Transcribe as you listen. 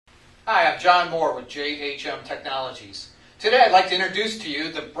Hi, I'm John Moore with JHM Technologies. Today I'd like to introduce to you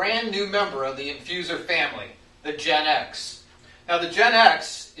the brand new member of the Infuser family, the Gen X. Now the Gen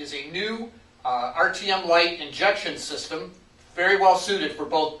X is a new RTM light injection system, very well suited for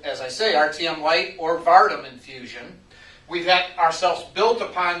both, as I say, RTM light or VARTM infusion. We've had ourselves built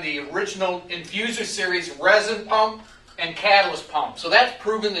upon the original Infuser series resin pump and catalyst pump. So that's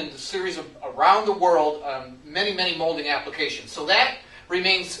proven in the series around the world, many molding applications. So that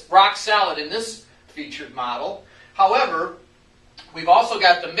remains rock solid in this featured model. However, we've also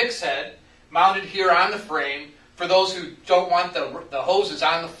got the mix head mounted here on the frame for those who don't want the hoses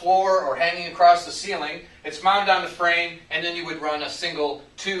on the floor or hanging across the ceiling. It's mounted on the frame, and then you would run a single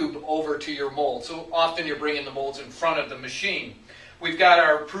tube over to your mold. So often you're bringing the molds in front of the machine. We've got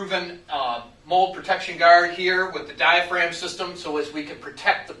our proven mold protection guard here with the diaphragm system so as we can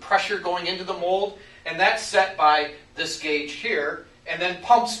protect the pressure going into the mold, and that's set by this gauge here. And then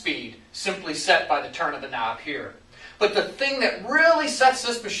pump speed, simply set by the turn of the knob here. But the thing that really sets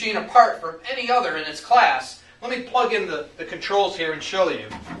this machine apart from any other in its class, let me plug in the controls here and show you.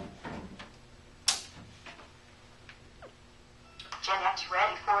 Gen X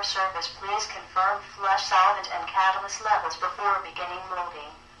ready for service. Please confirm flush solvent and catalyst levels before beginning molding.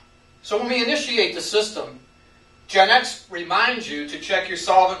 So when we initiate the system, Gen X reminds you to check your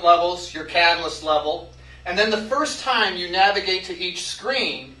solvent levels, your catalyst level, and then the first time you navigate to each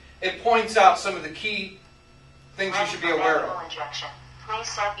screen, it points out some of the key things you should be aware of. Injection. Please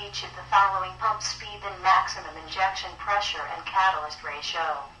set each of the following pump speed and maximum injection pressure and catalyst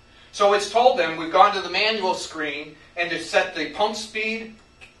ratio. So it's told them we've gone to the manual screen and to set the pump speed,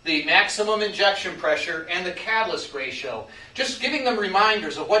 the maximum injection pressure, and the catalyst ratio. Just giving them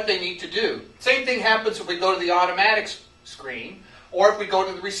reminders of what they need to do. Same thing happens if we go to the automatic screen. Or if we go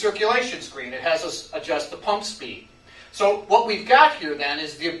to the recirculation screen, it has us adjust the pump speed. So what we've got here then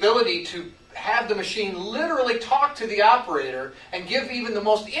is the ability to have the machine literally talk to the operator and give even the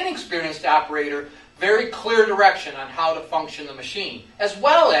most inexperienced operator very clear direction on how to function the machine, as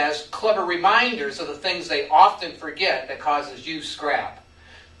well as clever reminders of the things they often forget that causes you scrap.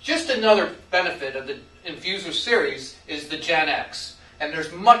 Just another benefit of the Infuser series is the Gen X, and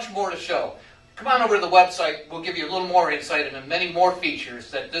there's much more to show. Come on over to the website, we'll give you a little more insight into many more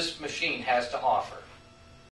features that this machine has to offer.